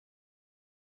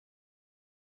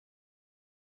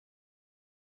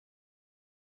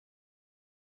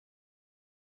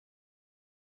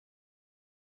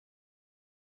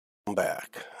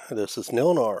back. This is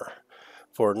Nilnar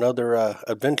for another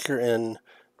adventure in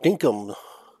Dinkum.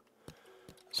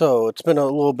 So it's been a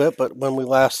little bit, but when we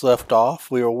last left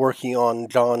off, we were working on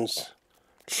John's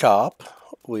shop.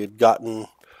 We had gotten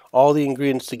all the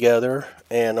ingredients together,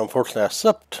 and unfortunately I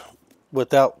slept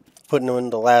without putting them in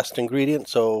the last ingredient,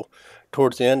 so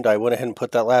towards the end I went ahead and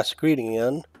put that last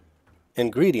ingredient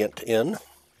in.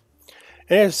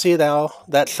 And as you see now,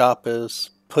 that shop is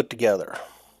put together.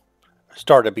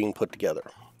 Started being put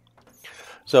together.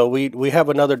 So we have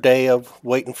another day of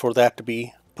waiting for that to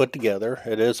be put together.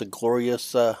 It is a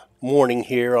glorious morning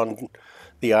here on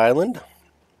the island.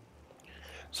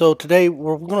 So today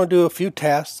we're going to do a few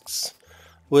tasks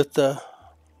with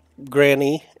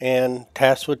Granny and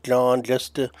tasks with John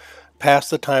just to pass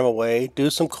the time away. Do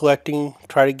some collecting,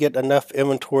 try to get enough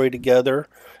inventory together.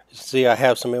 You see I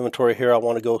have some inventory here I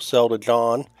want to go sell to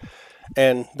John.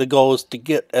 And the goal is to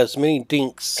get as many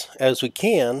dinks as we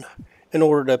can in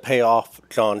order to pay off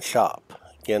John's shop.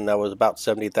 Again, that was about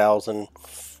 $70,000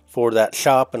 for that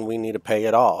shop, and we need to pay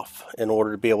it off in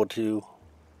order to be able to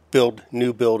build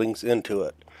new buildings into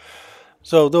it.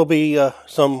 So there'll be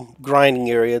some grinding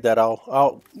area that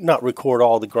I'll not record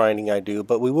all the grinding I do,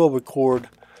 but we will record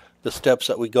the steps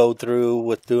that we go through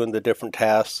with doing the different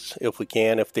tasks if we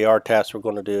can, if they are tasks we're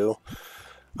going to do.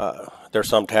 There's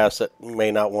some tasks that we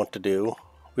may not want to do.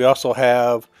 We also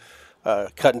have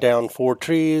cutting down 4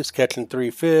 trees, catching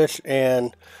 3 fish,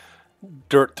 and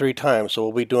dirt 3 times. So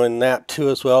we'll be doing that too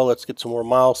as well. Let's get some more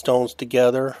milestones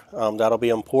together. That'll be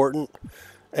important.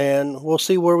 And we'll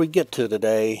see where we get to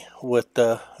today with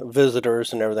the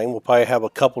visitors and everything. We'll probably have a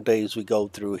couple days we go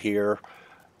through here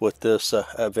with this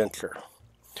adventure.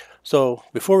 So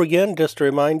before we begin, just to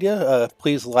remind you,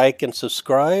 please like and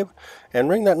subscribe and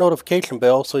ring that notification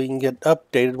bell so you can get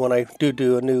updated when I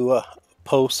do a new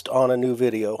post on a new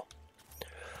video.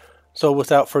 So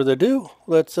without further ado,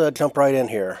 let's jump right in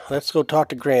here. Let's go talk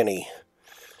to Granny.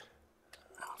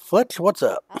 Fletch, what's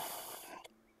up?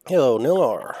 Hello,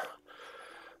 Nilnar.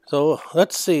 So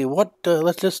let's see,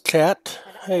 let's just chat.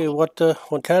 Hey, what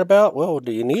chat about? Well,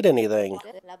 do you need anything?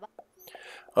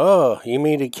 Oh, you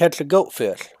mean to catch a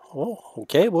goatfish? Oh,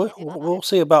 okay, we'll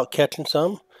see about catching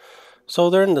some. So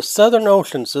they're in the southern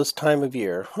oceans this time of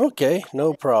year. Okay,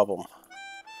 no problem.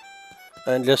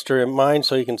 And just to remind,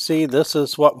 so you can see, this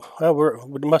is what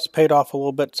we must have paid off a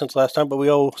little bit since last time, but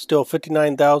we owe still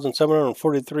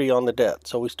 $59,743 on the debt,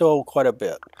 so we still owe quite a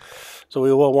bit. So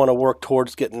we will want to work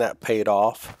towards getting that paid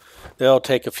off. It'll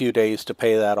take a few days to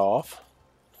pay that off.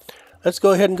 Let's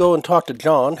go ahead and go and talk to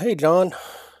John. Hey, John.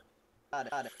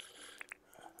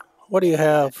 What do you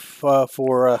have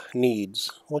for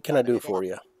needs? What can I do for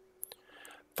you?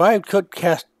 5 cooked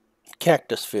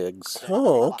cactus figs.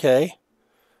 Oh, okay.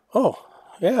 Oh,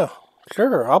 yeah,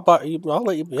 sure. I'll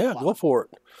let you. Yeah, go for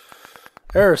it.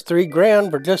 There's $3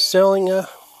 grand for just selling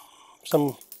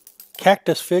some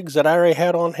cactus figs that I already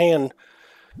had on hand.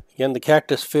 Again, the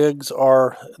cactus figs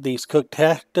are these cooked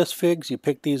cactus figs. You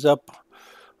pick these up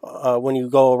when you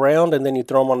go around, and then you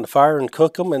throw them on the fire and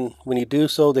cook them, and when you do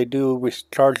so, they do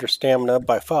recharge your stamina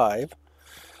by 5.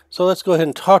 So let's go ahead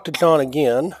and talk to John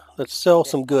again. Let's sell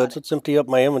some goods. Let's empty up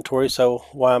my inventory so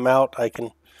while I'm out I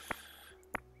can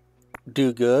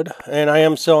do good. And I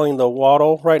am selling the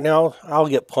wattle right now. I'll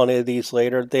get plenty of these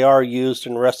later. They are used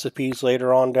in recipes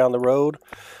later on down the road,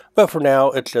 but for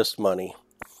now it's just money.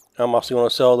 I'm also going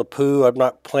to sell the poo. I'm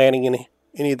not planting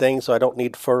anything, so I don't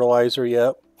need fertilizer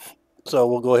yet. So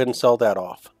we'll go ahead and sell that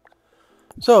off.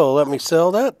 So let me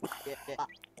sell that.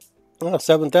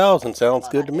 7,000 sounds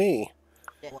good to me.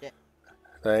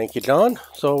 Thank you, John.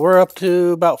 So we're up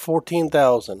to about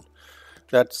 14,000.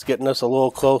 That's getting us a little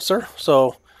closer.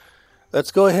 So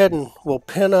let's go ahead and we'll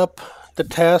pin up the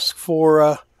task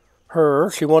for her.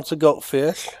 She wants a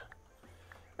goatfish.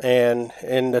 And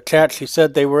in the chat she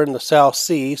said they were in the South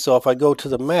Sea. So if I go to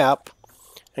the map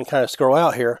and kind of scroll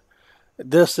out here,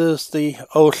 this is the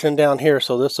ocean down here,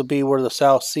 so this will be where the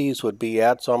South Seas would be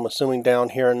at. So I'm assuming down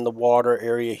here in the water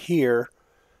area here,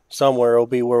 somewhere will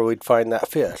be where we'd find that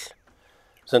fish.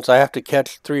 Since I have to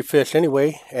catch 3 fish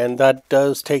anyway, and that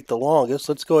does take the longest,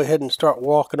 let's go ahead and start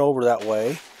walking over that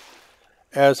way.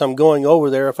 As I'm going over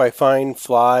there, if I find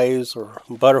flies or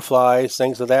butterflies,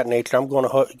 things of that nature, I'm going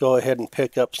to go ahead and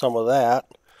pick up some of that,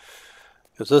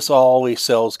 because this always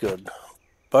sells good.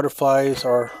 Butterflies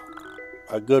are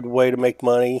a good way to make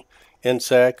money.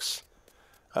 Insects,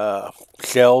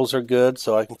 shells are good,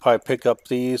 so I can probably pick up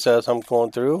these as I'm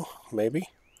going through, maybe.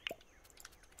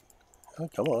 Oh,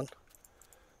 come on.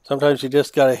 Sometimes you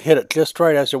just got to hit it just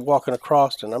right as you're walking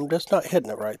across, and I'm just not hitting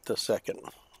it right this second.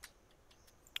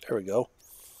 There we go.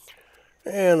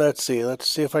 And let's see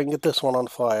if I can get this one on the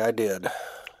fly. I did.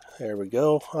 There we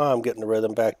go. I'm getting the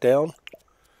rhythm back down.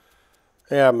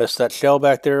 Yeah, I missed that shell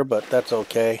back there, but that's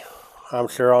okay. I'm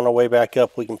sure on the way back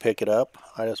up we can pick it up.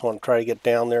 I just want to try to get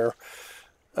down there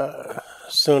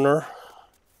sooner.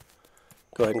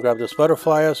 Go ahead and grab this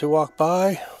butterfly as we walk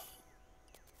by.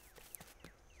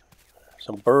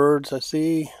 Some birds I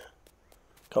see.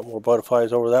 A couple more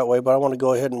butterflies over that way, but I want to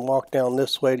go ahead and walk down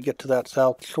this way to get to that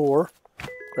south shore.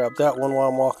 Grab that one while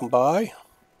I'm walking by.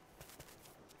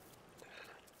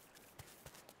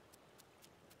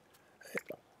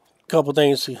 A couple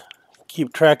things to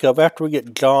keep track of. After we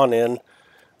get John in,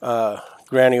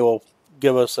 Granny will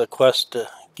give us a quest to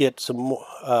get some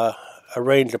a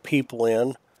range of people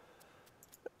in.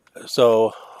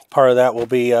 So part of that will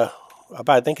be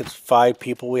I think it's 5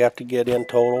 people we have to get in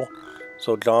total.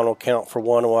 So John will count for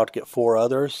one, and we'll have to get 4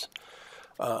 others.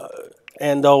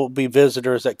 And there'll be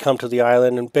visitors that come to the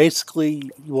island, and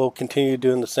basically we'll continue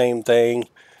doing the same thing.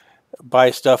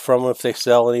 Buy stuff from them if they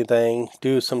sell anything.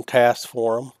 Do some tasks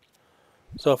for them.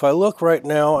 So if I look right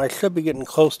now, I should be getting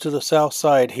close to the south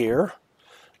side here.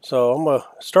 So I'm going to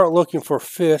start looking for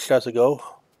fish as I go.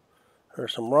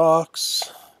 There's some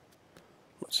rocks.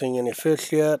 Not seeing any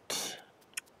fish yet.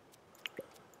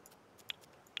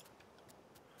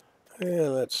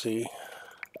 And let's see.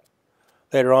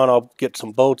 Later on I'll get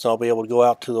some boats and I'll be able to go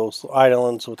out to those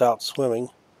islands without swimming.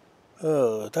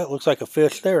 Oh, that looks like a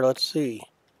fish there. Let's see.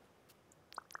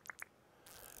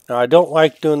 Now I don't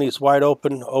like doing these wide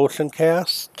open ocean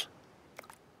casts.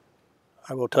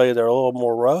 I will tell you they're a little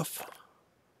more rough.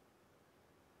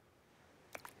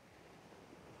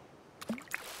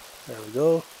 There we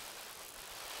go.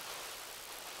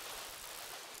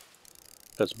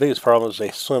 Because the biggest problem is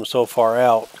they swim so far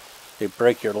out, they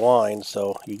break your line.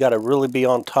 So you got to really be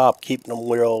on top, keeping them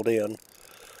reeled in.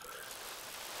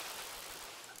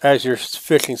 As your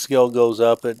fishing skill goes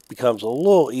up, it becomes a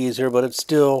little easier, but it's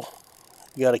still,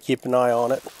 you got to keep an eye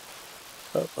on it.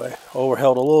 Oh, I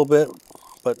overheld a little bit,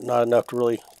 but not enough to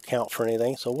really count for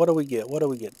anything. So what do we get? What do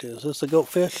we get? Is this a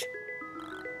goatfish?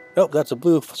 Nope, that's a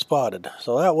blue spotted.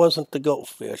 So that wasn't the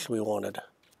goatfish we wanted.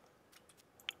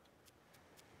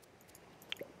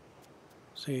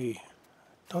 See,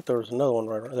 thought there was another one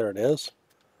right there. It is.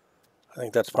 I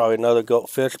think that's probably another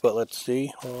goatfish, but let's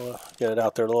see. We'll get it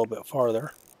out there a little bit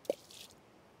farther.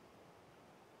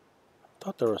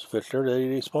 Thought there was a fish there. Did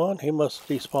he despawn? He must have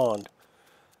despawned.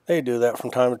 They do that from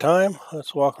time to time.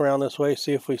 Let's walk around this way,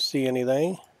 see if we see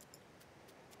anything.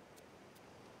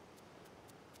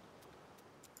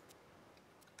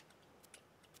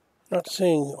 Not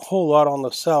seeing a whole lot on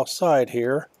the south side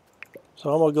here. So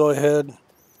I'm going to go ahead,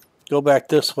 go back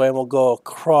this way, and we'll go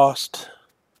across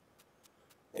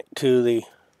to the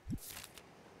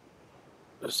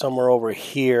somewhere over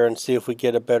here and see if we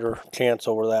get a better chance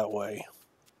over that way.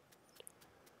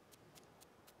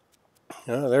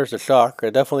 There's the shark. I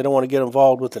definitely don't want to get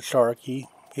involved with the shark.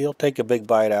 He'll take a big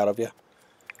bite out of you.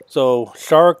 So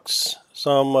sharks,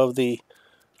 some of the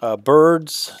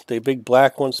birds, the big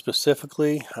black ones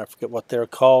specifically, I forget what they're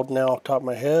called now off the top of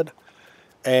my head,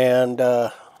 and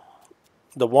the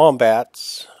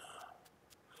wombats,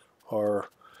 or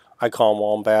I call them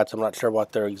wombats, I'm not sure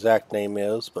what their exact name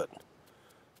is, but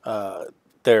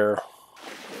they're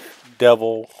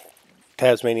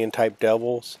Tasmanian type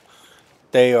devils.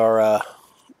 They are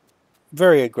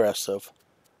very aggressive.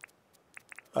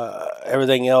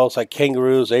 Everything else, like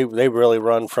kangaroos, they really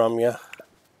run from you.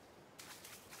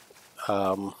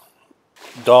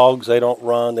 Dogs, they don't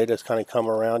run, they just kind of come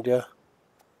around you.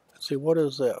 Let's see, what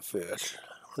is that fish?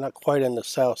 We're not quite in the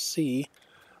South Sea,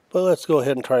 but let's go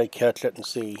ahead and try to catch it and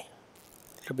see.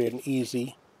 Should be an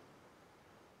easy.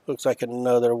 Looks like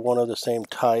another one of the same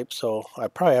type, so I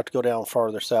probably have to go down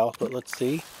farther south, but let's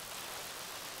see.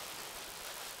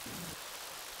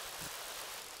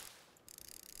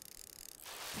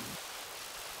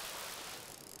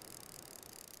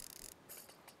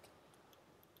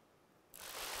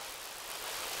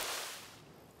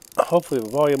 Hopefully the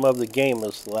volume of the game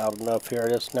is loud enough here. I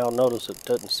just now notice it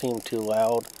doesn't seem too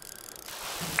loud.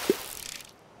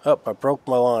 Oh, I broke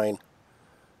my line.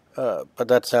 But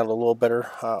that sounded a little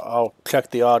better. I'll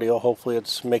check the audio. Hopefully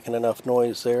it's making enough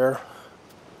noise there.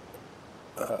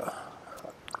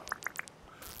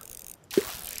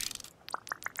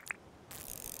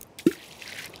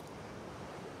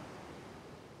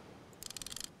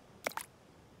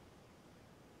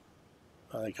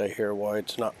 I think I hear why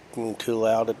it's not being too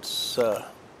loud. It's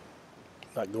not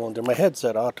going through my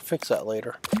headset. I'll have to fix that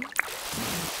later.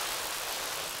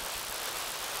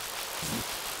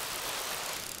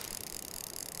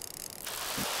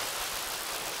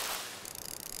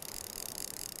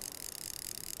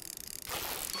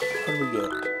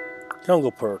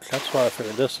 Jungle perch, that's why I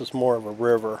figured this is more of a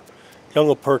river.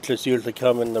 Jungle perches usually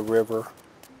come in the river,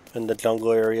 in the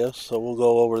jungle areas, so we'll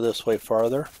go over this way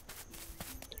farther.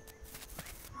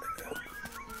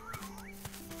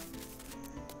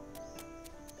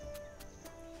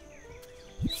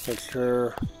 Just make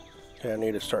sure, okay, I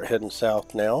need to start heading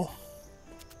south now.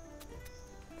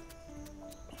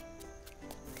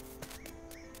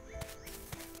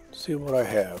 See what I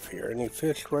have here. Any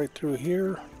fish right through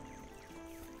here?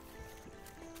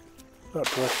 Not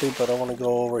directly, but I want to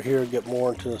go over here and get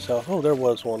more into the south. Oh, there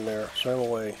was one there. Swam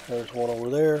away. There's one over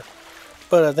there.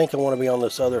 But I think I want to be on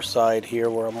this other side here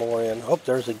where I'm more in. Oh,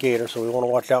 there's a gator, so we want to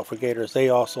watch out for gators. They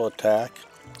also attack.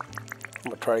 I'm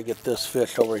going to try to get this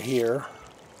fish over here.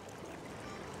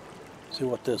 See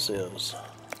what this is.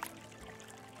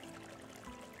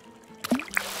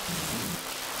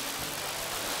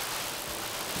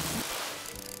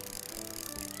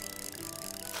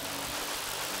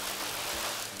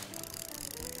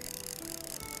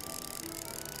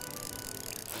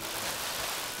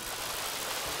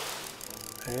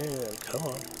 And come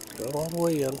on, go all the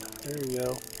way in. There you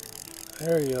go.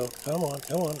 There you go. Come on,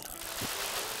 come on.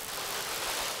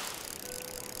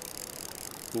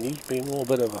 Needs to be a little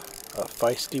bit of a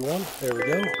feisty one. There we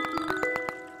go.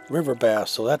 River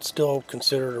bass, so that's still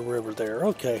considered a river there.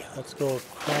 Okay, let's go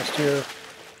across here.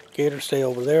 Gator, stay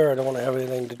over there. I don't want to have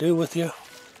anything to do with you.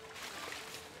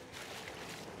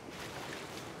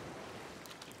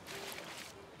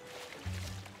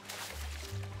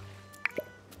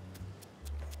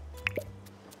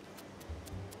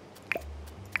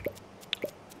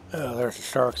 There's a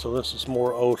shark, so this is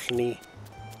more oceany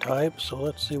type. So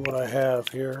let's see what I have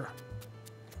here.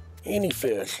 Any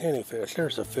fish, any fish.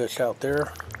 There's a fish out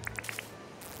there.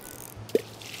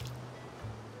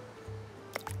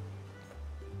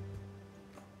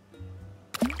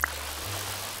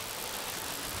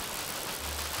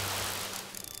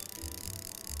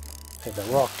 And the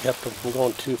rock kept him from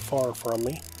going too far from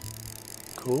me.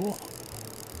 Cool.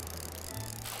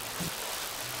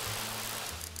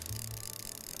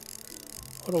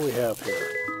 What do we have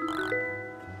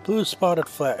here? Blue spotted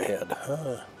flathead.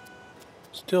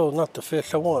 Still not the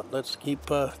fish I want. Let's keep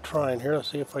trying here.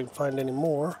 Let's see if I can find any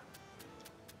more.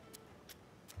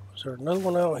 Is there another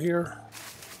one out here?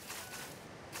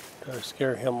 Did I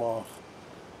scare him off?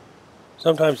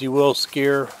 Sometimes you will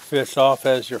scare fish off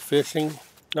as you're fishing.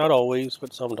 Not always,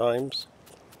 but sometimes.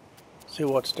 See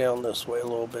what's down this way a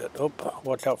little bit. Oh,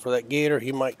 watch out for that gator.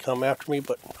 He might come after me,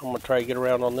 but I'm going to try to get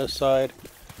around on this side.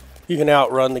 You can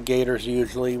outrun the gators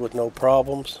usually with no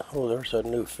problems. Oh, there's a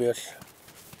new fish.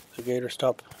 The gator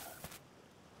stop.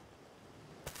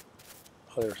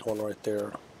 Oh, there's one right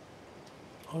there.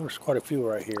 Oh, there's quite a few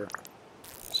right here.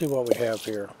 Let's see what we have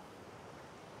here.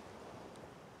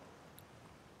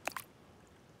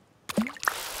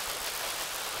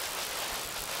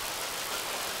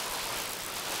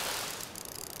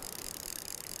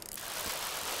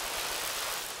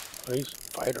 Oh, he's a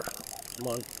fighter. Come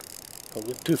on. Don't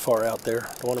get too far out there.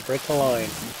 Don't want to break the line.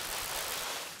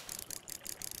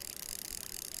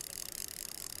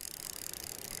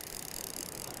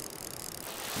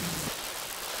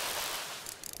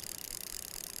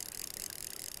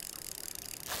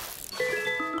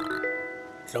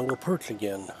 Jungle perch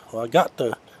again. Well, I got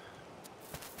the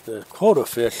quota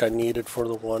fish I needed for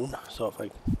the one. So if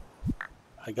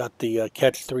I got the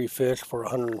catch 3 fish for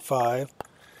 105.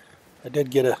 I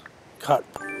did get caught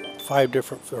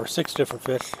 6 different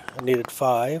fish. I needed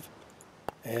 5,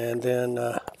 and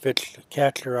then fish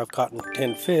catcher I've caught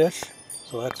 10 fish,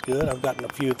 so that's good. I've gotten a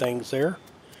few things there.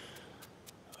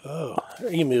 Oh,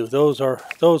 emu. Those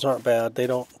aren't bad. They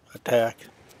don't attack.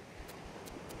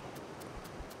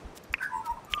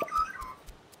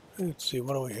 Let's see,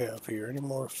 what do we have here? Any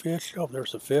more fish? Oh,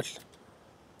 there's a fish.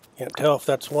 Can't tell if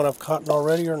that's one I've caught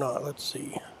already or not. Let's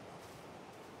see.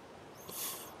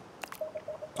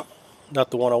 Not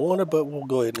the one I wanted, but we'll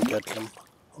go ahead and catch him.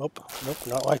 Oh, nope,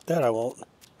 not like that I won't.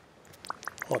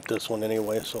 I want this one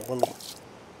anyway, so let me...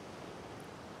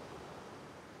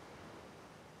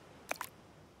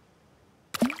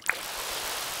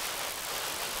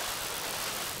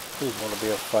 Please want to be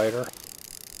a fighter.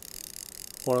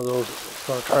 One of those, I'm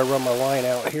going to try to run my line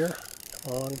out here.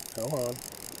 Come on, come on.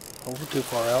 Don't go too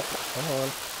far out. Come on.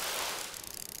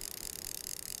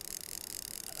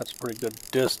 That's a pretty good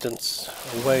distance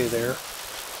away there.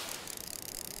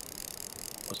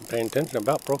 Wasn't paying attention,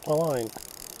 about broke my line.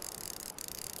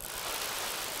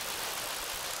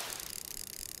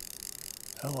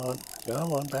 Come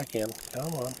on, back in.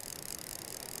 Come on.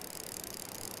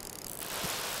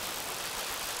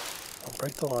 Don't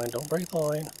break the line, don't break the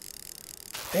line.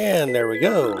 And there we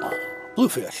go.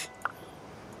 Bluefish.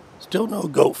 Still no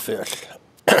goatfish.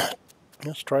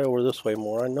 Let's try over this way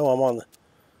more. I know I'm on the,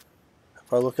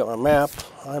 if I look at my map,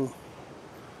 I'm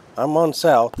on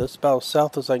south. That's about as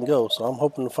south as I can go, so I'm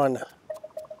hoping to find a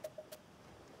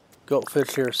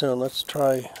goatfish here soon. Let's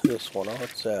try this one.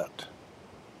 What's that?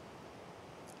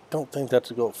 Don't think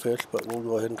that's a goatfish, but we'll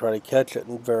go ahead and try to catch it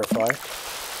and verify.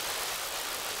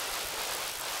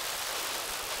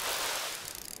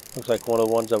 Looks like one of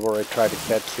the ones I've already tried to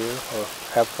catch here, or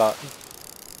have gotten.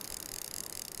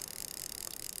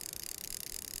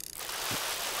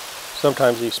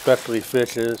 Sometimes these specialty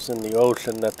fishes in the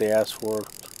ocean that they ask for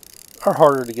are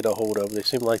harder to get a hold of. They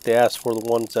seem like they ask for the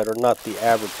ones that are not the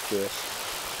average fish.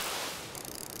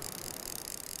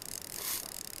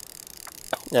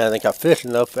 And I think I fish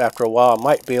enough after a while, I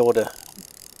might be able to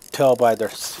tell by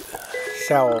their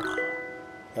shallow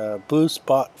blue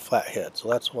spot flathead. So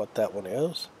that's what that one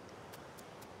is.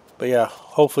 But yeah,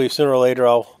 hopefully sooner or later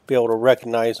I'll be able to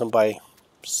recognize them by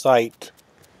sight.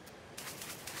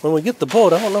 When we get the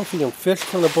boat, I don't know if you can fish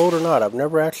from the boat or not. I've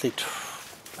never actually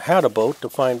had a boat to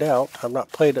find out. I've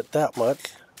not played it that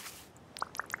much.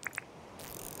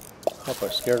 I hope I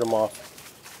scared them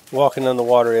off. Walking on the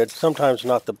water edge, sometimes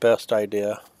not the best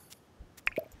idea.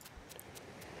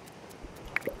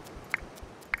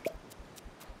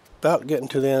 About getting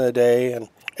to the end of the day, and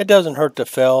it doesn't hurt to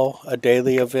fail a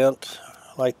daily event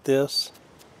like this.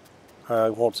 I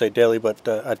won't say daily, but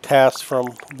a task from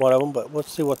one of them. But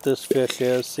let's see what this fish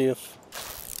is. See if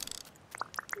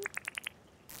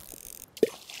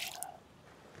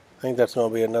I think that's going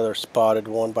to be another spotted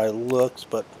one by looks,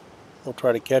 but we'll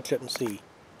try to catch it and see.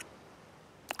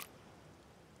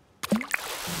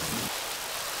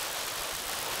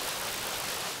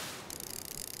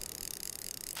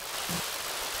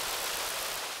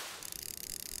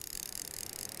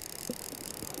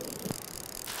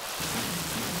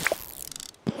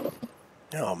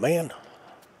 Oh man.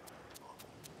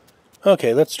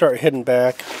 Okay, let's start heading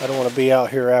back. I don't want to be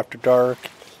out here after dark.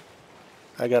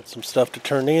 I got some stuff to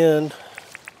turn in.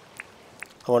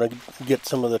 I want to get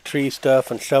some of the tree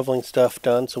stuff and shoveling stuff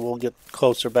done, so we'll get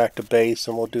closer back to base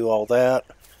and we'll do all that.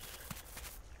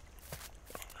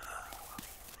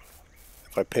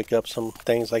 If I pick up some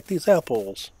things like these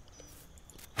apples.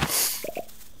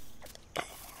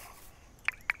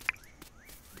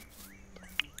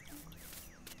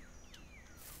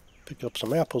 Pick up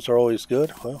some apples are always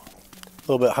good. Well, a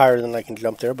little bit higher than I can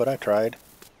jump there, but I tried.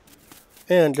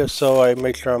 And just so I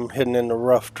make sure I'm heading in the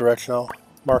rough direction, I'll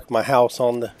mark my house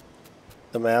on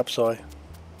the map, so I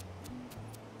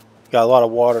got a lot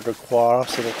of water to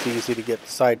cross and it's easy to get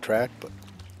sidetracked. But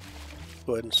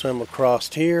go ahead and swim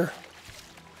across here.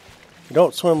 You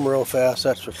don't swim real fast,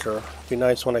 that's for sure. It'd be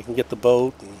nice when I can get the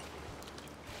boat, and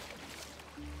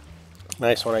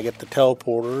nice when I get the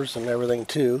teleporters and everything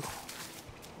too.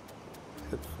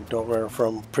 If you don't remember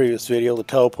from previous video, the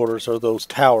teleporters are those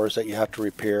towers that you have to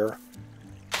repair.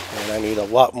 And I need a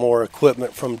lot more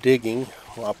equipment from digging.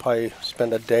 Well, I'll probably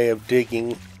spend a day or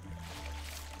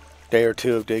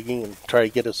two of digging and try to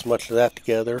get as much of that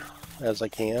together as I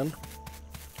can.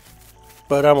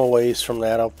 But I'm a ways from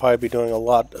that. I'll probably be doing a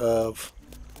lot of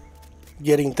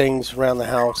getting things around the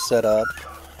house set up.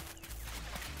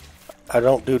 I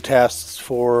don't do tasks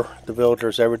for the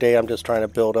villagers every day. I'm just trying to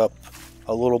build up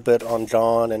a little bit on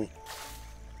John and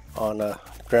on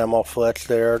Grandma Fletch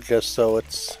there, just so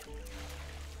it's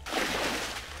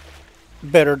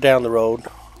better down the road.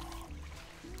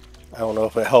 I don't know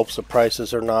if it helps the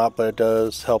prices or not, but it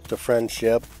does help the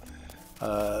friendship.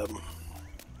 And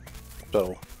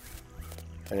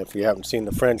if you haven't seen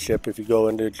the friendship, if you go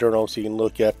into journals, you can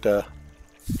look at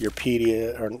your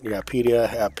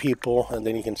pedia at people, and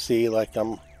then you can see like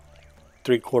I'm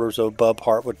 3/4 of a bub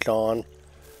heart with John.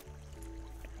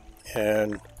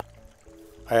 And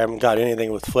I haven't got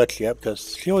anything with Fletch yet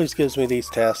because she always gives me these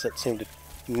tasks that seem to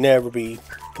never be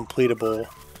completable.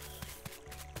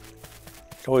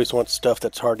 She always wants stuff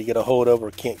that's hard to get a hold of or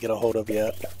can't get a hold of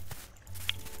yet.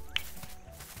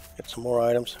 Get some more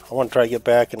items. I want to try to get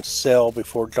back and sell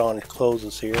before John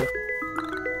closes here.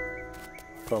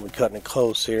 Going to be cutting it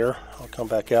close here. I'll come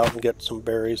back out and get some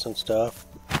berries and stuff.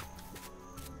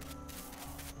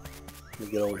 Let me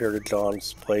get over here to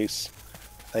John's place.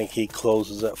 I think he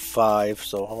closes at 5,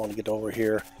 so I want to get over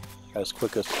here as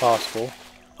quick as possible.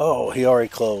 Oh, he already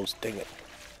closed. Dang it.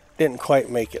 Didn't quite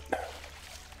make it.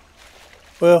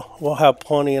 Well, we'll have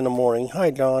plenty in the morning.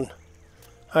 Hi, John.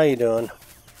 How you doing?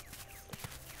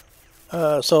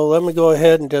 So let me go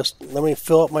ahead and let me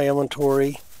fill up my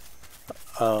inventory.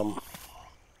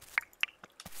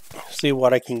 See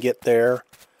what I can get there.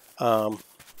 I'm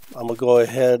going to go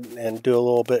ahead and do a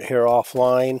little bit here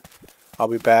offline. I'll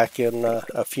be back in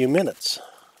a few minutes.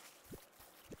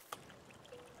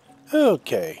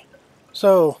 Okay,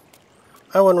 so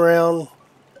I went around,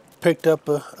 picked up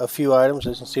a few items.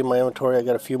 As you can see in my inventory, I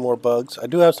got a few more bugs. I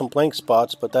do have some blank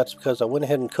spots, but that's because I went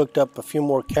ahead and cooked up a few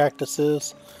more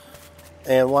cactuses.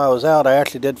 And while I was out, I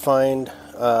actually did find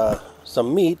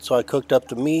some meat, so I cooked up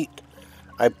the meat.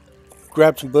 I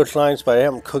grabbed some bush lines, but I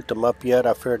haven't cooked them up yet.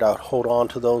 I figured I'd hold on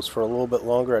to those for a little bit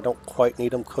longer. I don't quite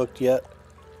need them cooked yet.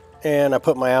 And I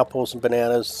put my apples and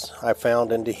bananas I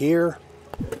found into here.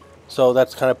 So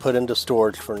that's kind of put into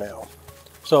storage for now.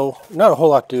 So not a whole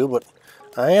lot to do, but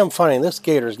I am finding this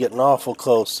gator is getting awful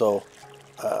close. So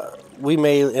we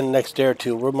may, in the next day or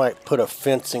two, we might put a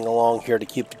fencing along here to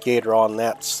keep the gator on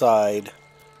that side.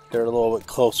 They're a little bit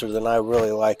closer than I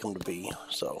really like them to be.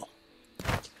 So,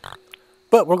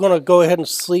 but we're going to go ahead and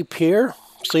sleep here,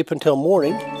 sleep until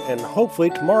morning, and hopefully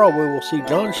tomorrow we will see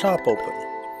John's shop open.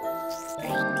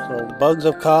 So bugs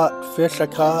I've caught, fish I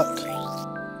caught.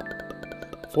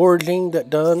 Foraging that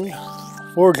done.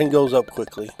 Foraging goes up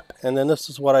quickly. And then this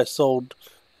is what I sold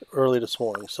early this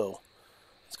morning. So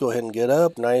let's go ahead and get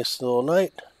up. Nice little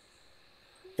night.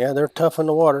 Yeah, they're tough in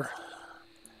the water.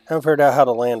 Haven't figured out how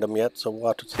to land them yet, so we'll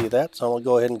have to see that. So I'm going to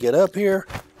go ahead and get up here.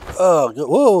 Oh,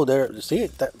 whoa, there. See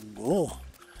it? That, whoa.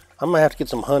 I might have to get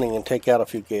some hunting and take out a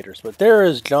few gators. But there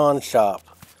is John's shop.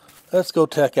 Let's go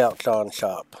check out John's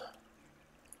shop.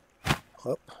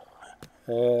 Whoop.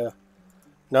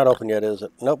 Not open yet, is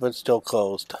it? Nope, it's still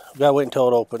closed. We've got to wait until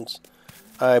it opens.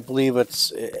 I believe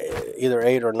it's either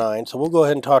 8 or 9, so we'll go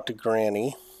ahead and talk to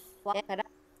Granny. I want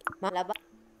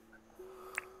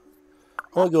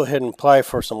to go ahead and apply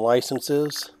for some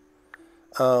licenses.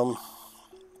 I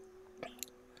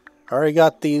already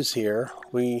got these here.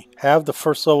 We have the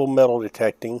first level metal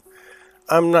detecting.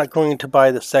 I'm not going to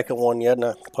buy the second one yet,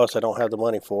 plus I don't have the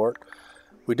money for it.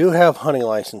 We do have hunting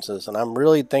licenses, and I'm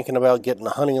really thinking about getting the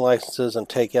hunting licenses and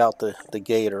take out the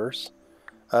gators.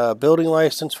 Building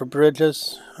license for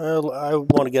bridges. I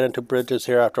want to get into bridges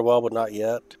here after a while, but not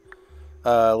yet.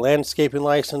 Landscaping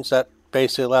license, that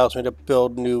basically allows me to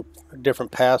build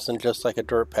different paths than just like a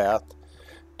dirt path.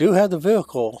 Do have the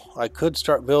vehicle. I could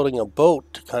start building a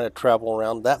boat to kind of travel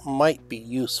around. That might be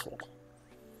useful.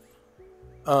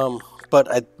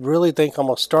 But I really think I'm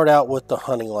going to start out with the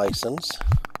hunting license.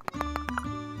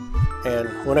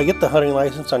 And when I get the hunting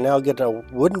license, I now get a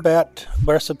wooden bat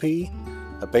recipe,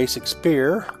 a basic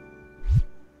spear,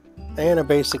 and a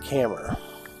basic hammer.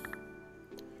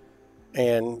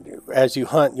 And as you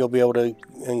hunt, you'll be able to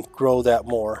grow that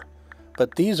more.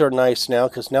 But these are nice now,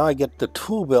 because now I get the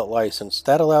tool belt license.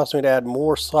 That allows me to add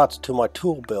more slots to my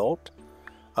tool belt.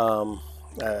 One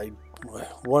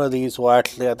of these will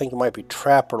actually, I think it might be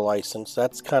trapper license.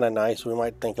 That's kind of nice. We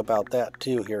might think about that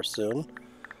too here soon.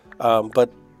 But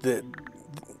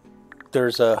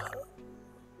there's a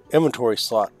inventory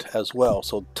slot as well.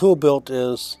 So tool belt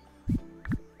is,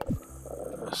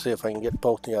 let's see if I can get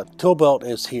both. Yeah, tool belt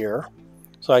is here,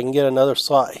 so I can get another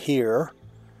slot here,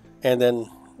 and then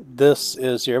this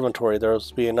is your inventory. There'll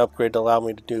be an upgrade to allow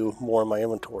me to do more in my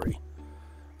inventory.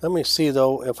 Let me see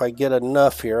though if I get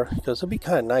enough here, because it'd be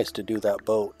kind of nice to do that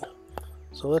boat.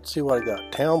 So let's see what I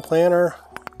got. Town planner.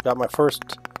 Got my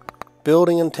first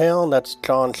building in town. That's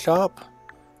John's shop.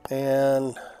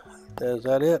 And is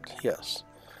that it? Yes.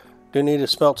 Do need to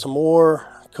smelt some more,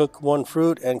 cook one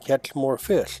fruit, and catch more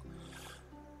fish.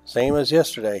 Same as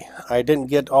yesterday. I didn't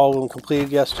get all of them completed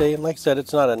yesterday, and like I said,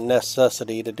 it's not a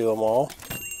necessity to do them all.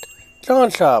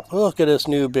 John's shop. Look at this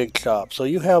new big shop. So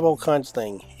you have all kinds of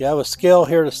things. You have a scale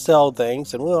here to sell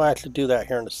things, and we'll actually do that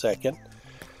here in a second.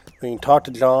 We can talk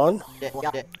to John.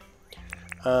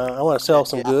 I want to sell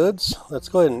some goods. Let's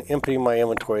go ahead and empty my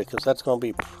inventory, because that's going to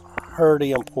be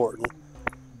pretty important.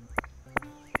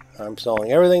 I'm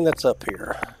selling everything that's up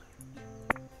here.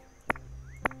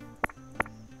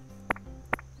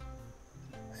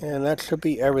 And that should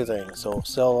be everything. So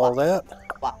sell all that.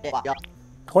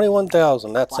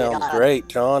 21,000. That sounds great,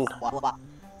 John.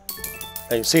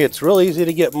 And you see, it's real easy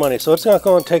to get money, so it's not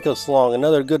going to take us long.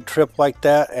 Another good trip like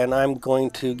that, and I'm going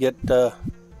to get the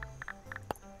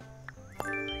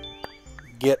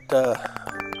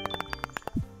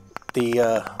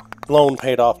loan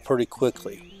paid off pretty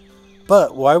quickly.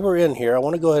 But while we're in here, I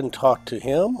want to go ahead and talk to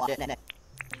him.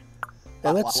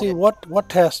 And let's see, what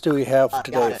task do we have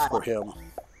today for him?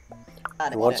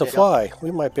 He wants a fly.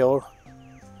 We might be able to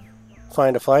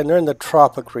find a fly. And they're in the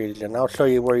tropic region. I'll show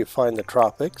you where you find the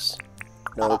tropics.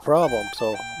 No problem.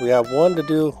 So we have one to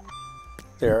do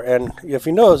there. And if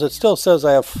you notice, it still says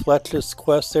I have Fletcher's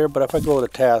quest there. But if I go to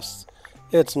tasks,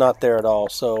 it's not there at all.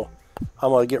 So I'm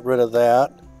going to get rid of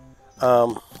that.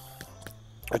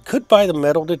 I could buy the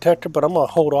metal detector, but I'm going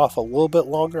to hold off a little bit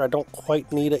longer. I don't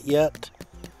quite need it yet.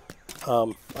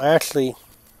 I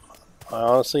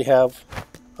honestly have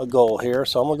a goal here,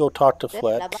 so I'm going to go talk to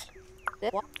Fletch.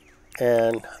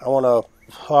 And I want to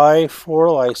apply for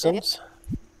a license.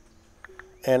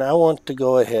 And I want to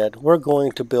go ahead. We're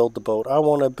going to build the boat. I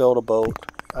want to build a boat.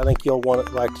 I think you'll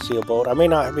like to see a boat. I may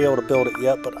not be able to build it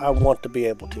yet, but I want to be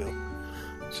able to.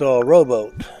 So a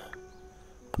rowboat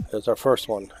is our first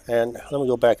one. And let me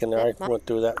go back in there. I went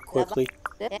through that quickly.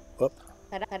 Whoop.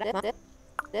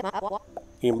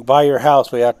 You can buy your house,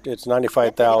 but it's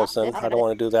 $95,000. I don't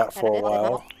want to do that for a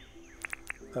while.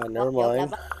 Never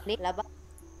mind.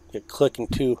 You're clicking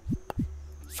too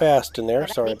fast in there.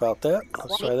 Sorry about that.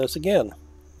 Let's try this again.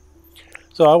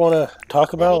 So I want to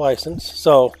talk about a license.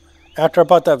 So after I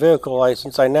bought that vehicle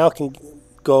license, I now can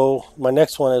go, my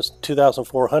next one is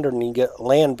 2,400, and you get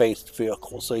land-based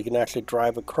vehicles, so you can actually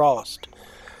drive across.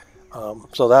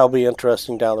 So that'll be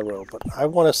interesting down the road. But I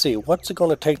want to see, what's it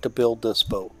going to take to build this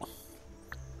boat?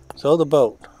 So the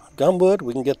boat, gumwood,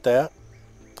 we can get that.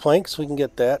 Planks, we can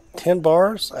get that. 10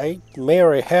 bars, I may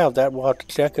already have that. We'll have to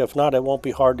check. If not, it won't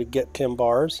be hard to get 10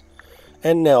 bars.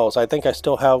 And nails. I think I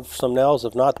still have some nails.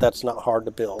 If not, that's not hard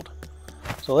to build.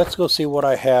 So let's go see what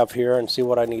I have here and see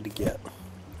what I need to get.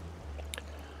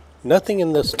 Nothing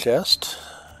in this chest.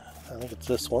 I think it's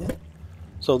this one.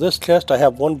 So this chest, I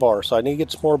have 1 bar, so I need to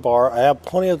get some more bar. I have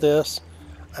plenty of this.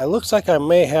 It looks like I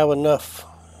may have enough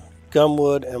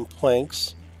gumwood and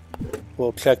planks.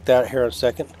 We'll check that here in a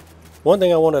second. One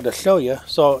thing I wanted to show you.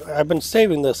 So I've been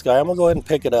saving this guy. I'm going to go ahead and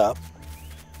pick it up.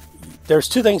 There's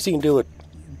 2 things you can do with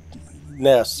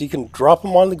nests. You can drop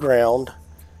them on the ground.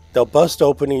 They'll bust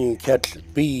open and you can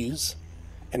catch bees.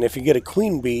 And if you get a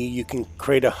queen bee, you can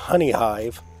create a honey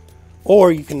hive.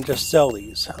 Or you can just sell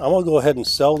these. I'm going to go ahead and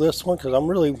sell this one because I'm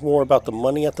really more about the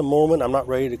money at the moment. I'm not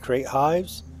ready to create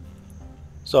hives.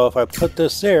 So if I put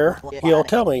this there, he'll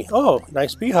tell me, oh,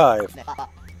 nice beehive.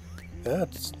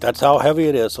 That's how heavy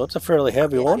it is. So it's a fairly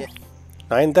heavy one.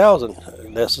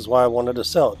 9,000. This is why I wanted to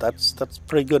sell it. That's a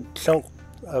pretty good chunk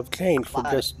of change for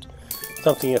just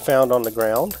something you found on the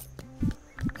ground.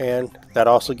 And that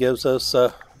also gives us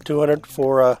 200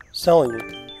 for selling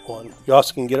one. You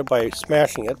also can get it by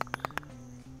smashing it.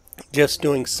 Just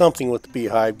doing something with the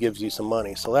beehive gives you some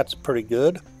money, so that's pretty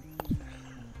good.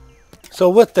 So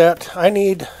with that, I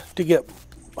need to get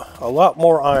a lot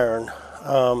more iron.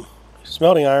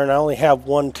 Smelting iron, I only have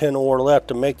 1 tin ore left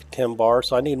to make a 10 bar,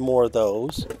 so I need more of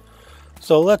those.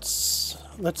 So let's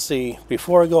see.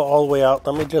 Before I go all the way out,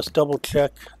 let me just double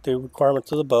check the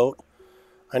requirements of the boat.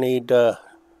 I need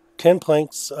 10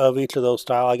 planks of each of those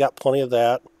style. I got plenty of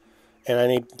that, and I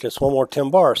need just 1 more 10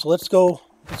 bar. So let's go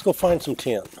find some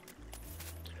tin.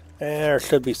 And there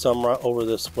should be some right over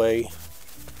this way.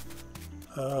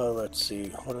 Let's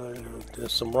see.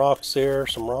 There's some rocks there,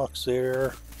 some rocks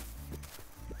there.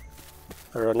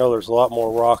 I know there's a lot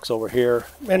more rocks over here.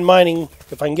 And mining,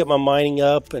 if I can get my mining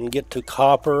up and get to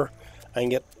copper, I can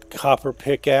get copper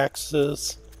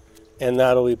pickaxes, and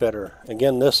that'll be better.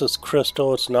 Again, this is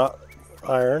crystal, it's not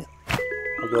iron.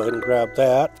 I'll go ahead and grab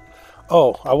that.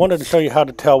 Oh, I wanted to show you how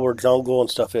to tell where jungle and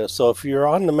stuff is. So if you're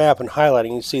on the map and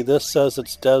highlighting, you see this says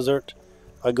it's desert.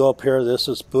 I go up here, this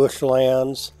is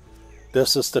bushlands.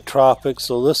 This is the tropics,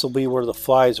 so this will be where the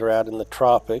flies are at in the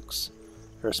tropics.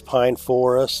 There's pine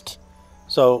forest.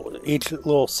 So each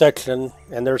little section,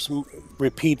 and there's some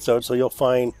repeats of it, so you'll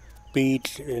find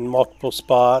beach in multiple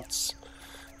spots.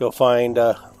 You'll find,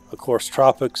 of course,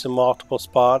 tropics in multiple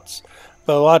spots.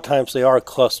 But a lot of times they are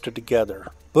clustered together.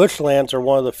 Bushlands are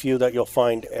one of the few that you'll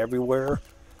find everywhere.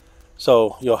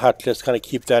 So you'll have to just kind of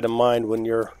keep that in mind when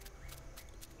you're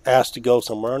asked to go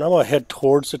somewhere. And I'm going to head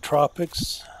towards the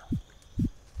tropics.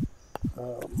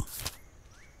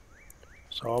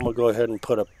 So I'm going to go ahead and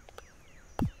put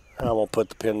I won't put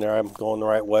the pin there. I'm going the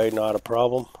right way, not a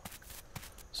problem.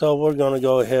 So we're going to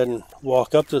go ahead and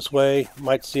walk up this way.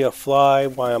 Might see a fly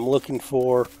while I'm looking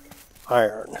for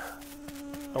iron.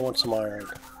 I want some iron.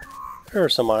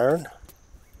 There's some iron.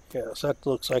 Yes, that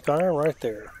looks like iron right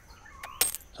there.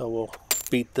 So we'll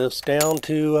beat this down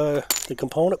to the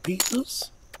component pieces.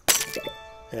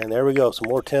 And there we go, some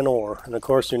more tin ore. And of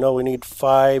course, you know we need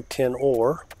 5 tin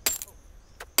ore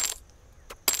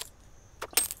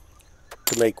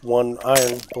to make 1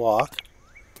 iron block.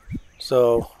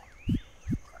 So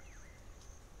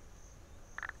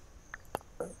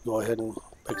go ahead and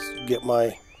get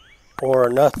my ore or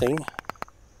nothing.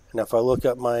 And if I look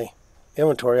at my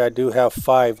inventory, I do have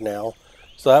 5 now.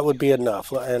 So that would be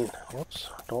enough. And whoops,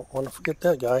 don't want to forget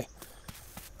that guy.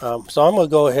 So I'm going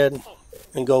to go ahead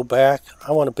and go back.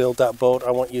 I want to build that boat.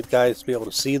 I want you guys to be able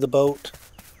to see the boat.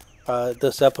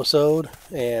 this episode,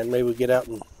 and maybe get out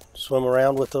and swim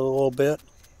around with it a little bit.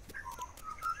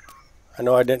 I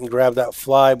know I didn't grab that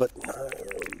fly, but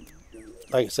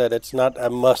like I said, it's not a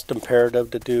must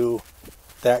imperative to do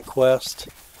that quest.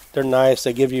 They're nice.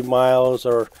 They give you miles,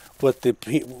 or with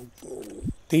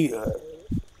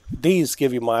these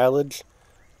give you mileage.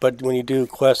 But when you do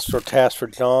quests or tasks for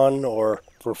John or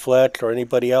for Fletch or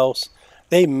anybody else,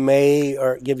 they may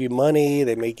give you money.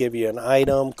 They may give you an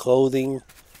item, clothing,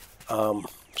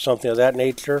 something of that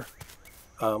nature.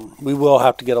 We will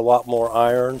have to get a lot more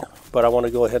iron, but I want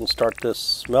to go ahead and start this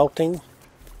smelting.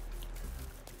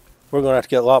 We're going to have to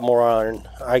get a lot more iron.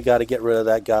 I got to get rid of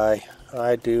that guy.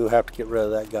 I do have to get rid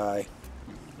of that guy.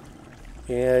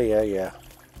 Yeah.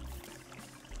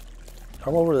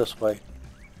 Come over this way.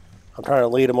 I'm trying to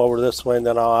lead him over this way, and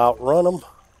then I'll outrun him.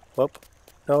 Whoop.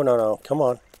 No. Come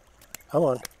on.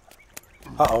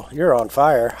 Uh-oh, you're on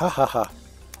fire. Ha ha ha.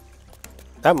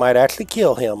 That might actually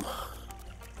kill him.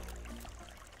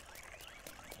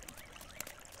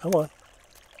 Come on.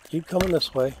 Keep coming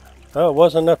this way. Oh, it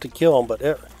wasn't enough to kill him, but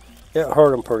it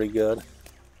hurt him pretty good.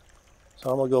 So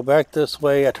I'm going to go back this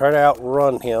way. I try to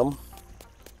outrun him.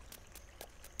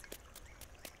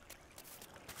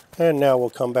 And now we'll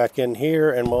come back in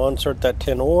here and we'll insert that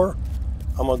tin ore.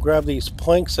 I'm going to grab these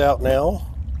planks out now,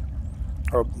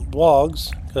 or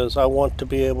logs, because I want to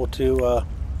be able to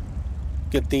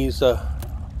get these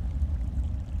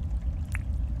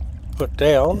put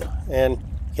down. And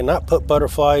you cannot put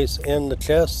butterflies in the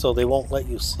chest, so they won't let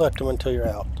you select them until you're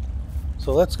out.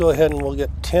 So let's go ahead and we'll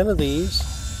get 10 of these.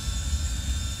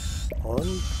 1.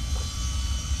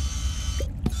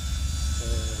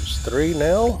 There's 3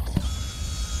 now.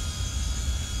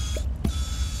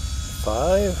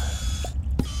 5.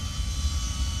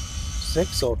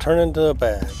 6 will turn into a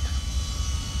bag.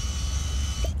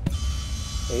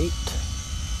 8.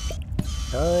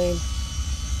 9.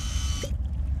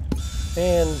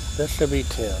 And this should be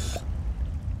 10.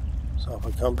 So if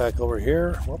I come back over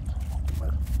here, whoop,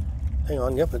 hang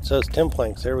on, yep, it says 10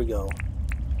 planks, there we go.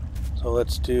 So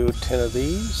let's do 10 of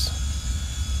these.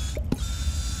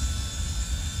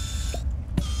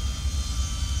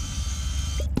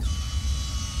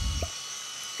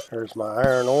 There's my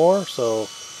iron ore, so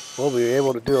we'll be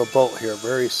able to do a boat here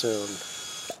very soon.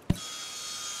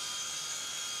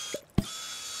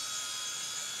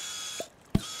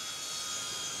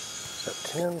 Is that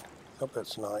 10? Nope,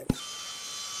 that's 9.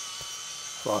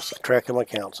 Lost track of my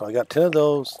count. So I got 10 of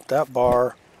those, that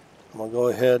bar. I'm going to go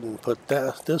ahead and put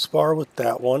this bar with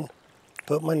that one.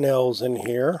 Put my nails in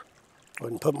here. Go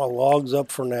ahead and put my logs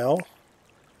up for now.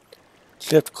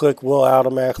 Shift click will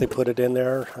automatically put it in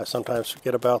there. I sometimes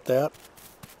forget about that.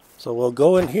 So we'll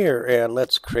go in here and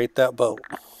let's create that boat.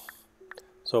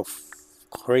 So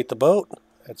create the boat.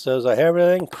 It says I have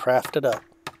everything crafted up.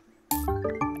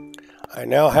 I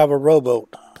now have a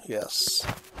rowboat. Yes.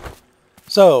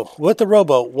 So with the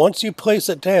rowboat, once you place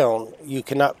it down, you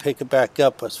cannot pick it back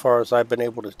up as far as I've been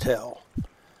able to tell.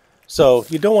 So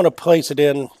you don't want to place it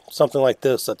in something like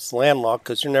this that's landlocked,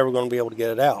 because you're never going to be able to get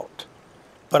it out.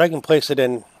 But I can place it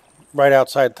in right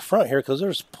outside the front here, because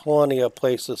there's plenty of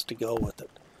places to go with it.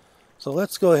 So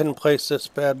let's go ahead and place this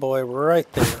bad boy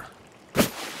right there.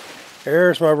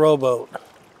 There's my rowboat.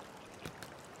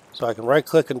 So I can right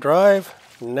click and drive.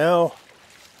 Now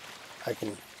I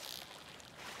can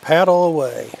paddle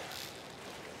away.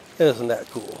 Isn't that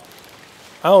cool?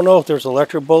 I don't know if there's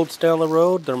electric boats down the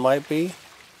road. There might be.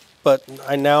 But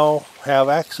I now have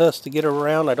access to get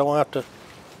around. I don't have to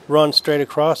run straight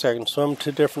across. I can swim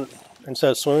to different, instead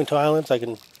of swimming to islands, I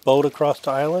can boat across to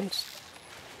islands.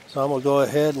 So I'm going to go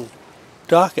ahead and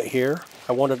dock it here.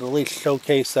 I wanted to at least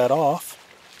showcase that off.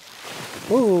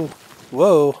 Ooh,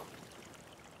 whoa.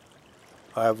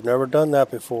 I've never done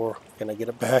that before. Can I get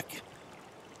it back?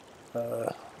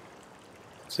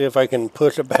 See if I can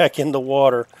push it back in the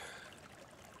water.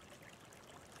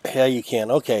 Yeah, you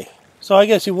can. Okay. So I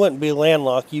guess you wouldn't be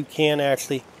landlocked. You can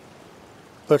actually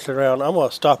push it around. I'm going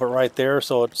to stop it right there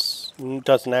so it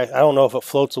doesn't act. I don't know if it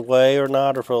floats away or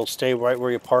not, or if it'll stay right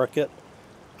where you park it.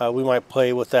 We might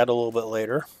play with that a little bit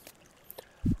later.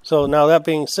 So now that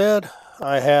being said,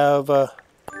 I have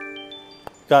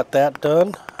got that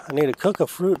done. I need to cook a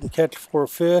fruit and catch 4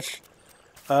 fish.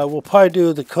 We'll probably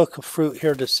do the cook of fruit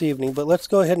here this evening, but let's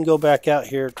go ahead and go back out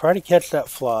here. Try to catch that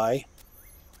fly.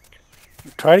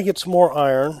 Try to get some more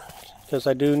iron, because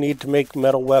I do need to make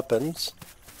metal weapons.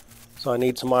 So I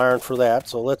need some iron for that.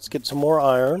 So let's get some more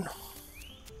iron.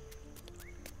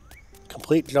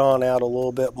 Complete John out a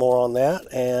little bit more on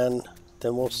that, and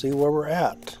then we'll see where we're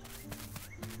at.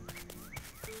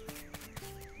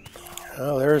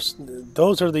 Oh,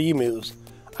 those are the emus.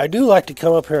 I do like to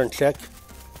come up here and check.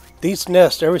 These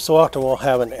nests every so often will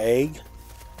have an egg,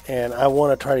 and I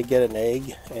want to try to get an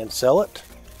egg and sell it.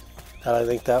 And I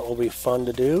think that will be fun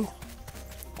to do.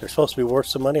 They're supposed to be worth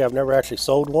some money. I've never actually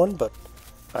sold one, but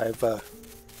I've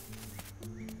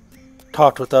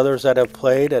talked with others that have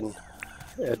played, and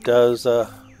it does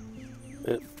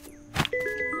it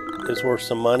is worth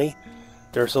some money.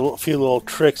 There's a few little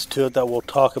tricks to it that we'll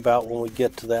talk about when we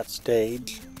get to that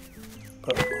stage.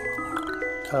 But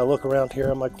kind of look around here.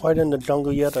 Am I quite in the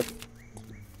jungle yet?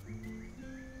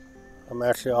 I'm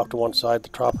actually off to one side. The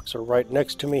tropics are right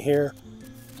next to me here.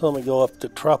 So let me go up the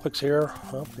tropics here.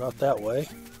 Well, not that way.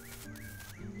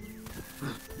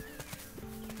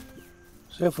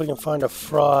 See if we can find a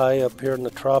fry up here in the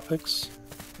tropics.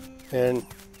 And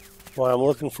while I'm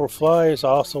looking for flies, I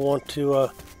also want to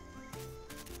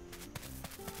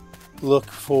look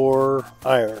for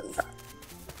iron.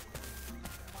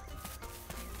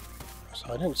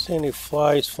 So I didn't see any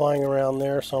flies flying around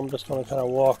there, so I'm just going to kind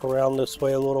of walk around this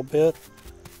way a little bit.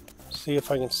 See if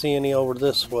I can see any over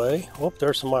this way. Whoop,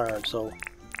 there's some iron, so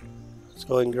let's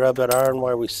go ahead and grab that iron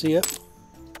while we see it.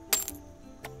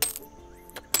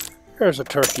 There's a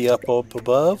turkey up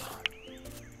above.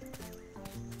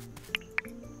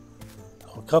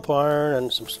 A couple iron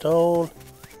and some stone.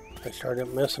 Make sure I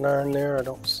didn't miss an iron there. I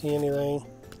don't see anything.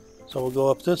 So we'll go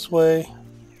up this way.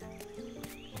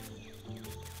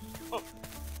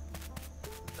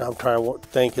 Now I'm trying to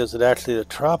think, is it actually the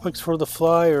tropics for the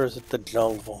fly, or is it the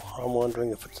jungle? I'm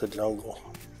wondering if it's the jungle.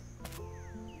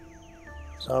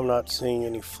 So I'm not seeing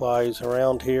any flies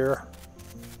around here.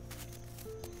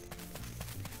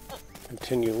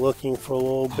 Continue looking for a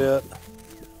little bit.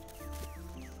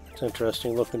 It's an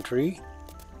interesting looking tree.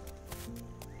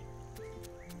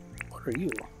 What are you?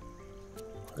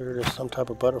 There it is, some type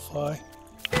of butterfly.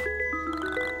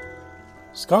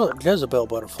 Scarlet Jezebel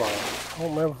butterfly. I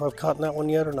don't remember if I've caught that one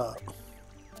yet or not.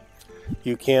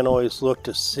 You can always look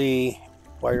to see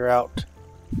while you're out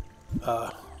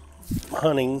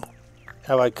hunting,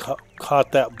 have I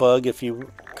caught that bug, if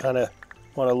you kind of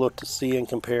want to look to see and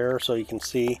compare so you can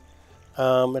see.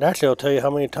 It actually will tell you how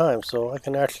many times, so I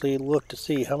can actually look to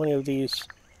see how many of these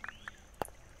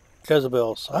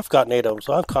Jezebels. I've gotten 8 of them,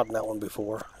 so I've caught that one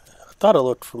before. I thought it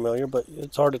looked familiar, but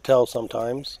it's hard to tell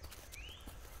sometimes.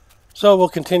 So we'll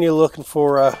continue looking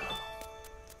for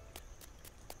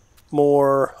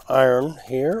more iron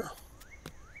here.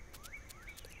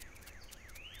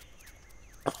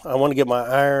 I want to get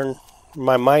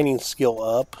my mining skill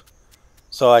up,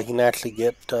 so I can actually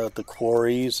get the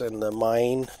quarries and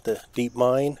the deep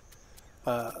mine.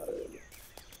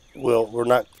 We're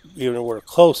not even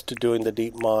close to doing the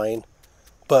deep mine,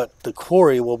 but the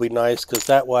quarry will be nice because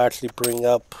that will actually bring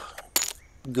up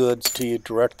goods to you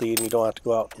directly, and you don't have to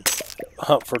go out and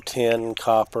hunt for tin and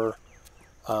copper.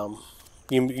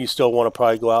 You still want to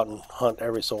probably go out and hunt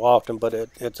every so often, but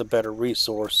it's a better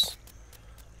resource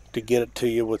to get it to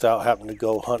you without having to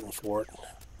go hunting for it.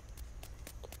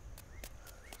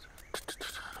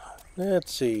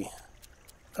 Let's see.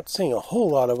 Not seeing a whole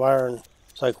lot of iron.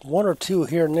 It's like 1 or 2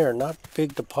 here and there, not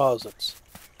big deposits.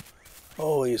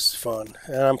 Always fun.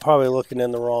 And I'm probably looking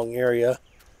in the wrong area.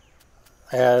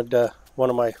 I had one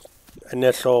of my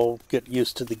initial get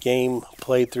used to the game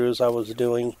playthroughs I was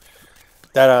doing.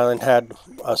 That island had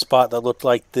a spot that looked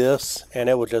like this, and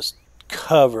it was just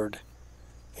covered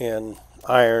in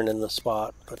iron in the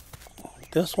spot. But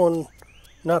this one,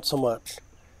 not so much.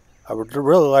 I would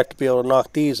really like to be able to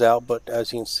knock these out, but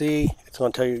as you can see, it's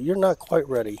going to tell you you're not quite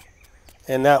ready.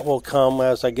 And that will come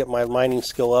as I get my mining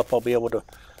skill up. I'll be able to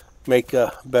make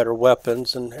better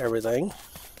weapons and everything.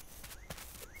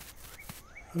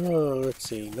 Oh, let's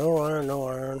see. No iron, no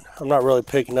iron. I'm not really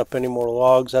picking up any more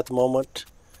logs at the moment.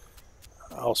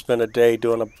 I'll spend a day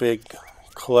doing a big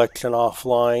collection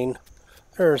offline.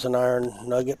 There's an iron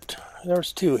nugget.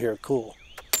 There's 2 here. Cool.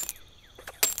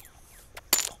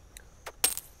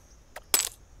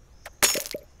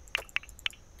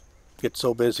 Get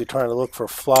so busy trying to look for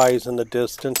flies in the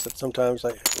distance that sometimes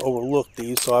I overlook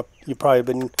these. So you've probably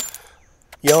been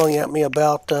yelling at me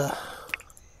about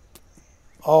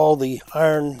all the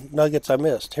iron nuggets I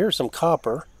missed. Here's some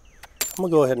copper. I'm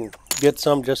gonna go ahead and get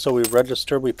some just so we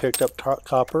register we picked up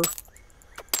copper.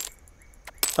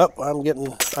 Oh, I'm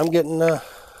getting a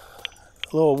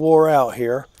little wore out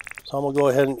here, so I'm gonna go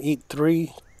ahead and eat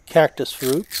 3 cactus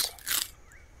fruits,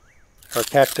 or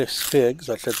cactus figs,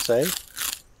 I should say.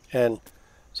 And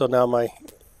so now my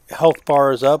health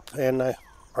bar is up, and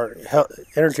our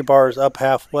energy bar is up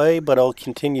halfway, but it'll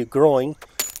continue growing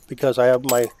because I have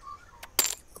my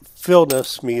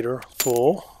fillness meter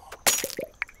full.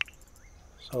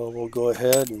 So we'll go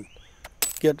ahead and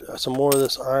get some more of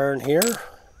this iron here.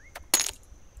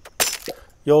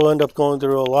 You'll end up going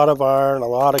through a lot of iron, a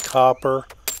lot of copper.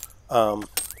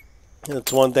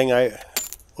 It's one thing I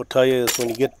will tell you is when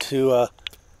you get to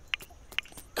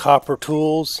copper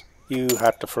tools, you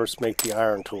have to first make the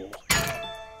iron tool.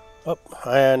 Oh,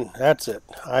 and that's it.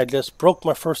 I just broke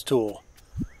my first tool.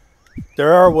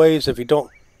 There are ways, if you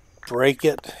don't break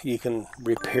it, you can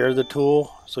repair the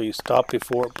tool. So you stop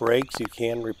before it breaks, you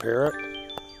can repair it.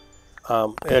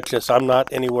 It's just I'm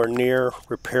not anywhere near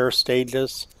repair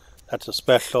stages. That's a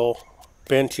special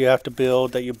bench you have to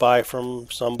build that you buy from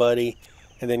somebody,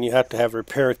 and then you have to have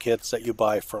repair kits that you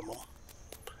buy from them.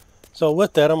 So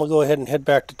with that, I'm going to go ahead and head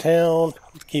back to town.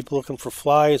 Keep looking for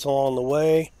flies along the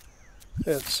way.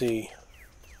 Let's see.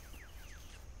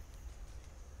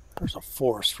 There's a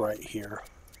forest right here.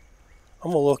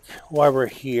 I'm going to look while we're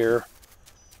here.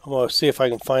 I'm going to see if I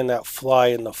can find that fly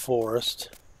in the forest.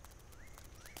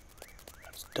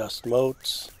 That's dust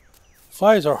motes.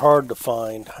 Flies are hard to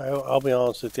find. I'll be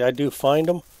honest with you. I do find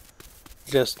them,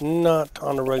 just not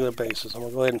on a regular basis. I'm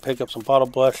going to go ahead and pick up some bottle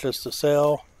brushes to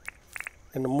sell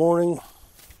in the morning.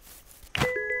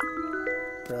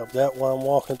 Grab that while I'm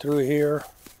walking through here.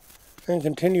 And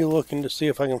continue looking to see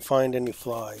if I can find any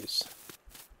flies.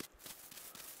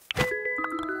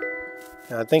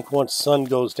 Now, I think once sun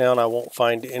goes down, I won't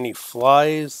find any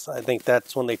flies. I think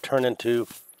that's when they turn into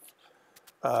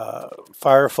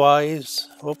fireflies.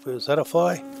 Oh, is that a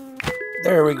fly?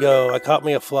 There we go. I caught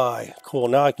me a fly. Cool.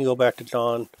 Now I can go back to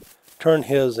John, turn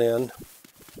his in.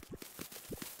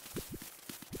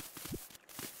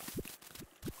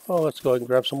 Oh, let's go ahead and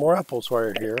grab some more apples while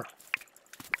you're here.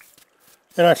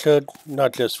 And I should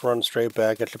not just run straight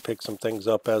back. I should pick some things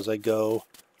up as I go.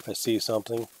 If I see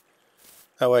something.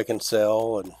 That way I can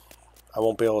sell. And I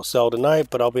won't be able to sell tonight,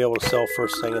 but I'll be able to sell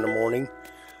first thing in the morning.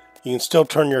 You can still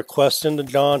turn your quest into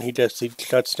John. He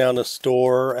shuts down the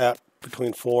store at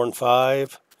between 4 and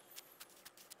 5.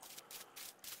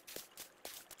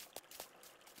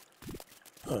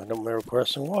 I don't remember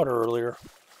requesting water earlier,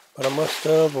 but I must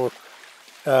have, or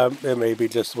it may be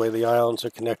just the way the islands are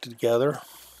connected together.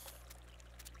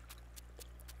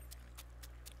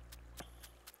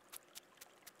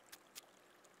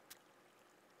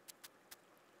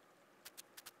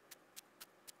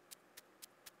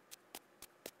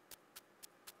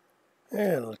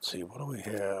 And let's see, what do we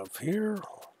have here?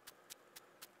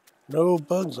 No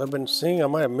bugs I've been seeing. I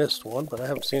might have missed one, but I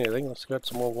haven't seen anything. Let's get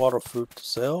some more water fruit to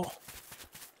sell.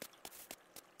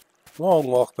 Long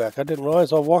walk back. I didn't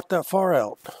realize I walked that far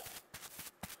out.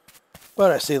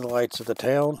 But I see the lights of the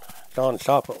town. John's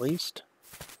shop at least.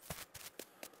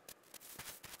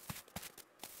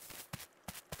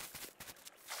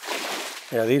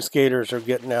 Yeah, these gators are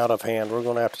getting out of hand. We're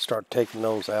going to have to start taking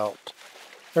those out.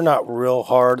 They're not real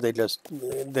hard,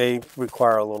 they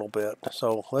require a little bit.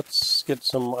 So let's get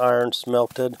some iron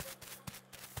smelted.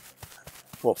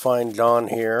 We'll find John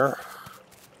here.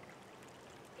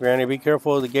 Granny, be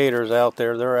careful of the gators out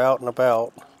there. They're out and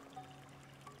about.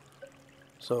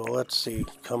 So let's see,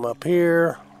 come up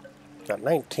here. Got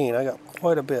 19, I got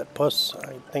quite a bit. Plus,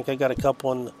 I think I got a couple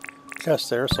in the chest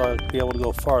there, so I'll be able to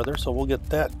go farther. So we'll get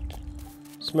that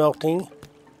smelting.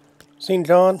 Seen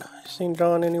John? Seen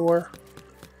John anywhere?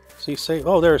 Is he safe?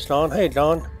 Oh, there's John. Hey,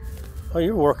 John. Oh,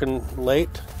 you're working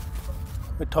late.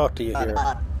 Let me talk to you here.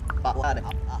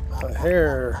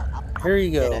 Here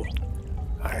you go.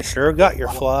 I sure got your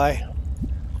fly.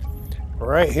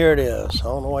 Right here it is. I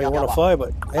don't know why you want a fly,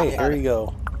 but hey, here you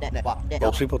go.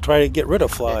 Most people try to get rid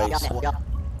of flies. So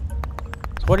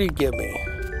what do you give me?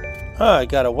 I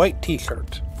got a white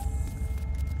t-shirt.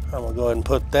 I'm going to go ahead and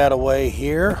put that away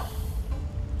here.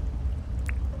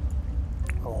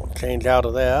 Change out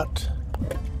of that.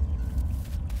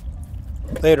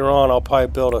 Later on, I'll probably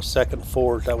build a second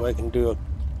forge. That way I can do a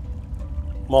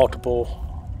multiple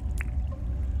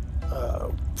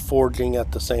forging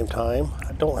at the same time.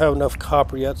 I don't have enough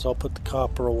copper yet, so I'll put the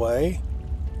copper away.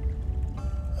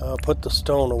 I'll put the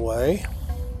stone away.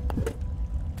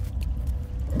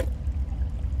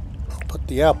 I'll put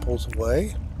the apples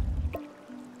away.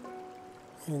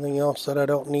 Anything else that I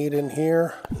don't need in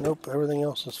here? Nope, everything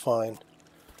else is fine.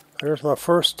 There's my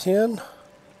first tin.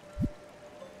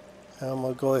 I'm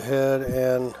going to go ahead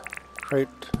and create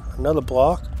another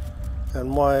block.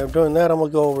 And while I'm doing that, I'm going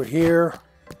to go over here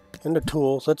into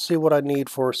tools. Let's see what I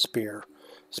need for a spear.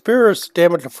 Spear is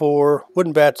damage of 4.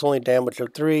 Wooden bat's only damage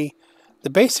of 3. The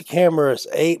basic hammer is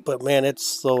 8, but man, it's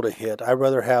slow to hit. I'd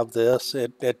rather have this.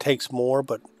 It takes more,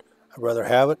 but I'd rather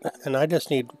have it. And I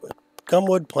just need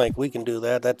gumwood plank. We can do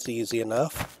that. That's easy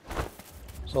enough.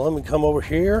 So let me come over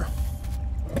here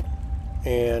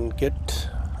and get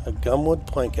a gumwood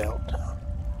plank out.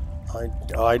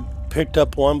 I picked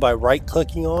up one by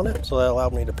right-clicking on it, so that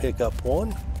allowed me to pick up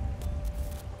one.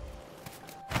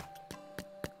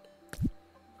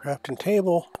 Crafting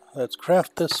table. Let's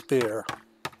craft this spear.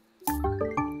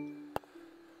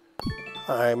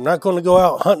 I'm not going to go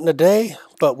out hunting today,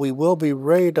 but we will be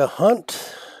ready to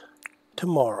hunt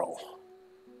tomorrow.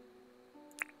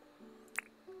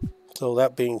 So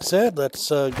that being said, let's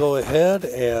go ahead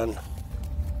and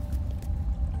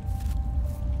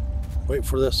wait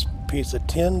for this piece of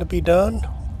tin to be done.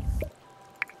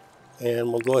 And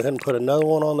we'll go ahead and put another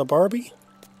one on the Barbie.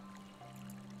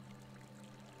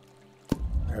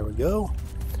 There we go.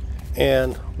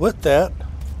 And with that,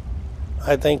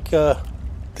 I think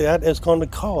that is going to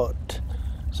call it.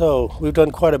 So we've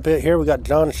done quite a bit here. We got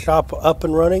John's shop up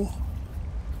and running.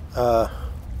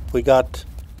 We got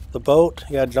the boat.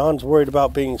 Yeah, John's worried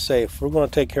about being safe. We're going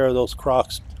to take care of those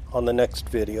crocs on the next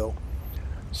video.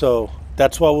 So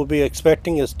that's what we'll be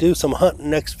expecting, is do some hunting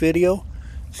next video,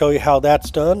 show you how that's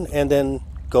done, and then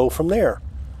go from there.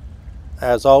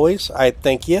 As always, I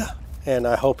thank you, and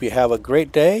I hope you have a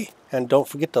great day, and don't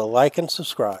forget to like and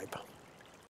subscribe.